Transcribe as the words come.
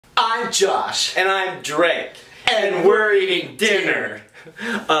I'm Josh. And I'm Drake. And we're eating dinner.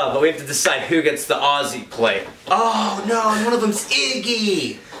 But we have to decide who gets the Aussie plate. Oh no, and one of them's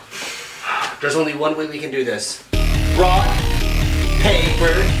Iggy. There's only one way we can do this. Rock,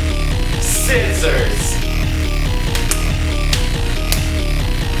 paper, scissors.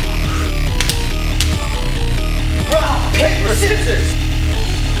 Rock, paper, scissors.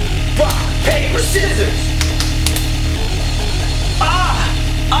 Rock, paper, scissors.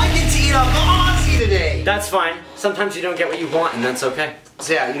 I get to eat off the Aussie today. That's fine. Sometimes you don't get what you want, and that's okay.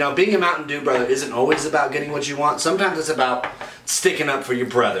 So yeah, you know, being a Mountain Dew brother isn't always about getting what you want. Sometimes it's about sticking up for your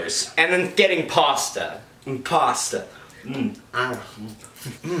brothers. And then getting pasta. And pasta.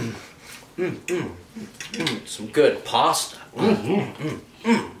 Some good pasta. You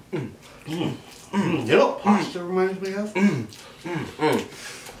know what pasta reminds me of?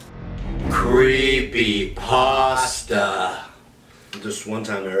 Creepypasta. Just one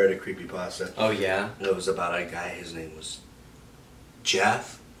time I read a creepypasta. Oh yeah? It was about a guy, his name was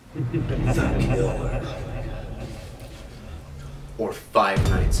Jeff the Killer. Or Five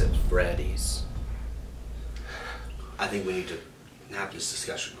Nights at Freddy's. I think we need to have this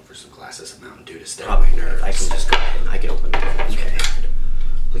discussion over some glasses of Mountain Dew to stay Probably my nerves. I can just go ahead and I can open it. Okay.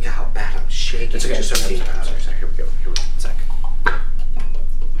 Look at how bad I'm shaking. It's okay. Just Sorry, here we go. Here we go. Sec.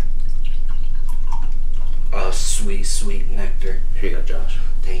 Oh, sweet, sweet nectar. Here you go, Josh.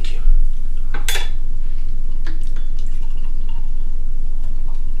 Thank you.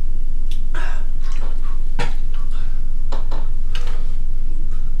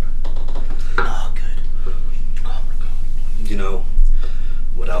 Oh, good. Oh my God. You know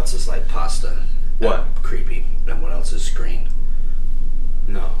what else is like pasta? What? Creepy. And what else is green?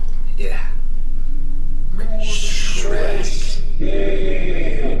 No. Yeah. Shrek.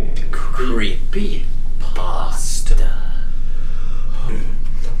 Creepy pasta.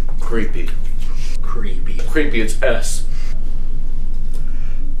 Creepy. Creepy. Creepy, it's S.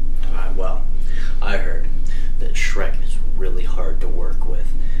 Well, I heard that Shrek is really hard to work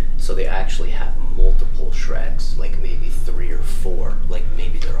with. So they actually have multiple Shreks, like maybe 3 or 4. Like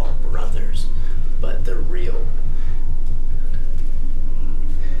maybe they're all brothers, but they're real.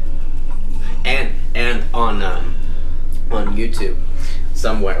 And on YouTube,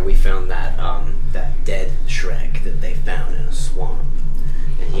 somewhere we found that that dead Shrek that they found in a swamp,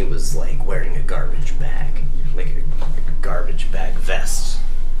 and he was like wearing a garbage bag, like a garbage bag vest.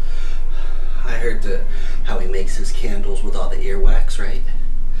 I heard how he makes his candles with all the earwax, right?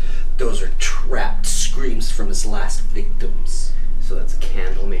 Those are trapped screams from his last victims. So that's a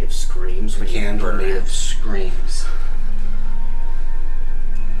candle made of screams. A candle made of screams.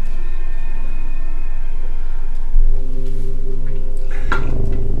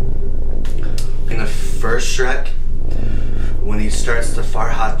 In the first Shrek, when he starts the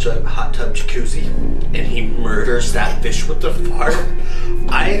hot tub jacuzzi and he murders that fish with the fart,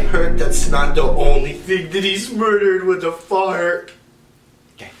 I heard that's not the only thing that he's murdered with a fart.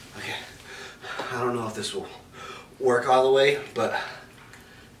 Okay. I don't know if this will work all the way, but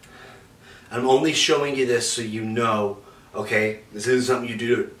I'm only showing you this so you know, okay, this isn't something you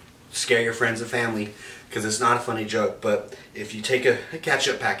do to scare your friends and family, because it's not a funny joke, but if you take a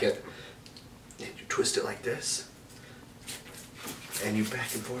ketchup packet and you twist it like this, and you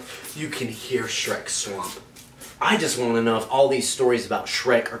back and forth, you can hear Shrek's swamp. I just want to know if all these stories about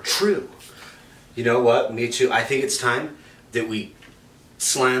Shrek are true. You know what? Me too. I think it's time that we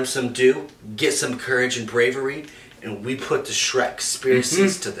slam some dew, get some courage and bravery, and we put the Shrek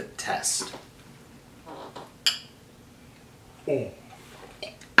conspiracies to the test.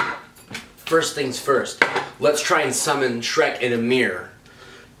 First things first, let's try and summon Shrek in a mirror.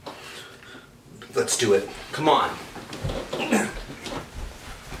 Let's do it. Come on.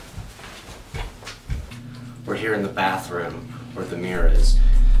 We're here in the bathroom where the mirror is,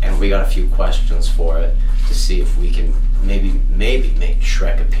 and we got a few questions for it to see if we can maybe make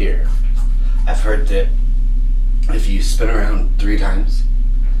Shrek appear. I've heard that if you spin around 3 times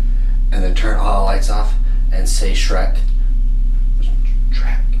and then turn all the lights off and say Shrek,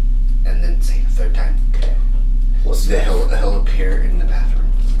 and then say it the 3rd time, okay, he'll appear in the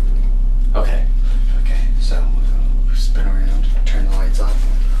bathroom. Okay. Okay, so we'll spin around, turn the lights off.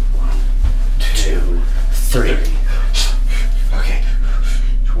 1, 2, 3. Okay.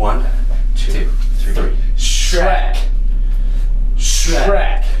 1, 2, 3. Shrek!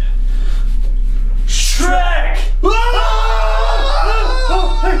 Shrek! Shrek!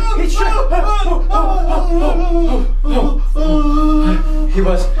 It's Shrek! He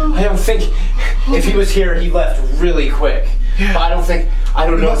was, I don't think, if he was here, he left really quick. Yeah. But I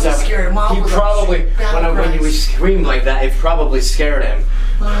don't know if that scared him off. He probably, when he screamed like that, it probably scared him.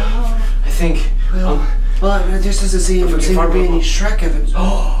 this doesn't seem to be any Shrek evidence.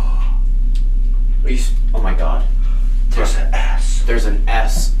 Oh my god. There's an S. There's an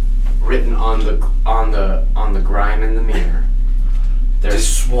S written on the grime in the mirror. There's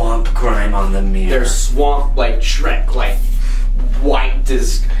swamp grime on the mirror. There's swamp like Shrek, like wiped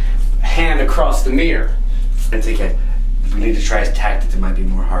his hand across the mirror. I think we need to try a tactic that might be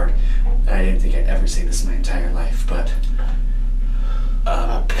more hard. I didn't think I'd ever say this in my entire life, but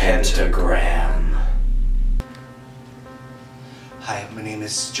a pentagram. Hi, my name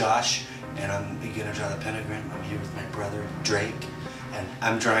is Josh, and I'm gonna draw the pentagram. I'm here with my brother Drake, and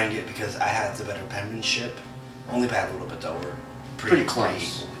I'm drawing it because I had the better penmanship. Only by a little bit though. We're Pretty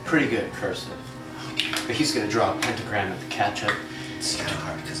close. Pretty good cursive. But he's gonna draw a pentagram at the catch-up. It's kind of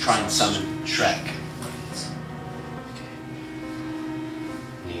hard because try and summon Shrek.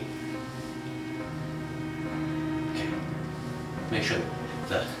 Neat. Okay. Make sure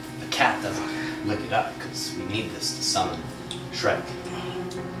the cat doesn't lick it up, because we need this to summon Shrek.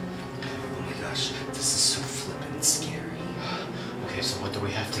 Oh my gosh, this is so flippin' scary. Okay, so what do we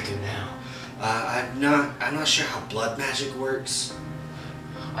have to do now? I'm not sure how blood magic works,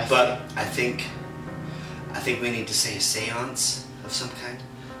 but I think we need to say a seance of some kind.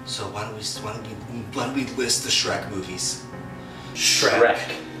 So why don't we list the Shrek movies? Shrek.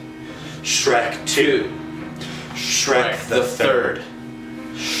 Shrek 2. Shrek the Third.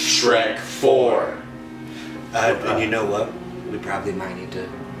 Shrek 4. And you know what? We probably might need to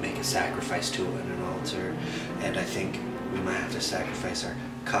make a sacrifice to it in an altar, and I think we might have to sacrifice our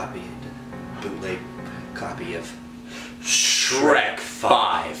bootleg copy of Shrek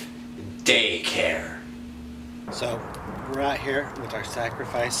 5. Daycare. So, we're out here with our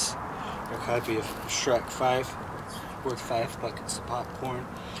sacrifice, our copy of Shrek 5. It's worth 5 buckets of popcorn.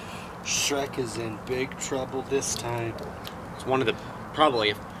 Shrek is in big trouble this time. It's one of the,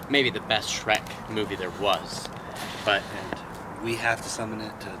 probably, maybe the best Shrek movie there was. But And we have to summon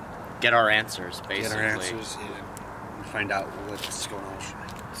it to get our answers, basically. get our answers and find out what's going on with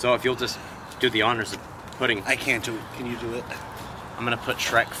Shrek. So if you'll just do the honors of putting... I can't do it. Can you do it? I'm gonna put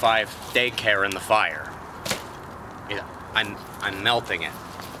Shrek 5 Daycare in the fire. Yeah, I'm melting it.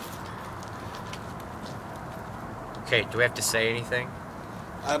 Okay, do we have to say anything?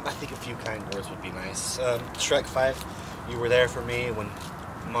 I think a few kind words would be nice. Shrek 5, you were there for me when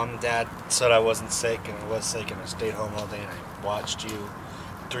Mom and Dad said I wasn't sick, and I was sick, and I stayed home all day, and I watched you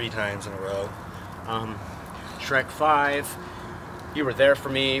 3 times in a row. Shrek 5, you were there for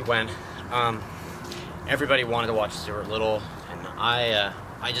me when everybody wanted to watch Stuart Little, and I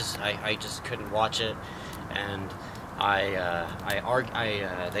just couldn't watch it, and I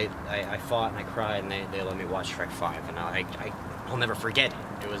fought and I cried, and they let me watch Shrek 5, and I'll never forget it.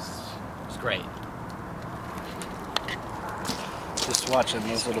 It was great. Just watching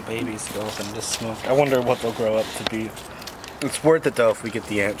those little babies go up into smoke. I wonder what they'll grow up to be. It's worth it though if we get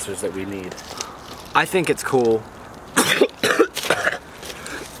the answers that we need. I think it's cool. It's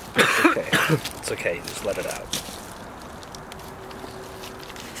okay. It's okay. Just let it out.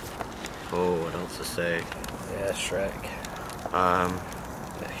 Oh, what else to say? Yeah, Shrek.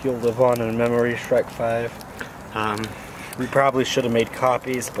 He'll live on in memory, Shrek 5. We probably should have made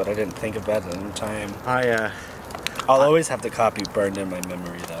copies, but I didn't think about it in time. I'll always have the copy burned in my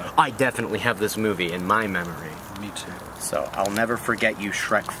memory, though. I definitely have this movie in my memory. Me too. So I'll never forget you,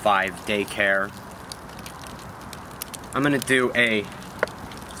 Shrek 5 Daycare. I'm gonna do a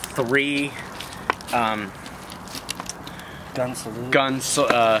 3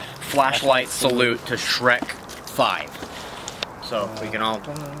 flashlight salute to Shrek 5. So we can all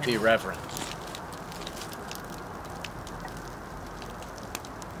be reverent.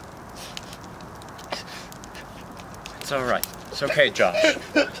 It's alright. It's okay, Josh.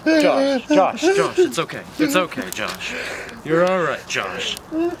 Josh, it's okay. It's okay, Josh. You're alright, Josh.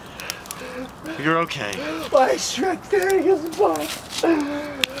 You're okay. Why is Shrek tearing his butt?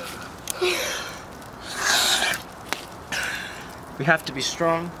 We have to be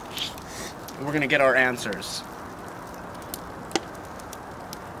strong, and we're gonna get our answers.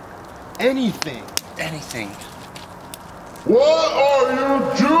 Anything. What are you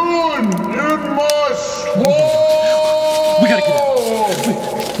doing in my swamp? We gotta get out.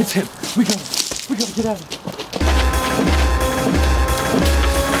 It's him. We gotta get out of here.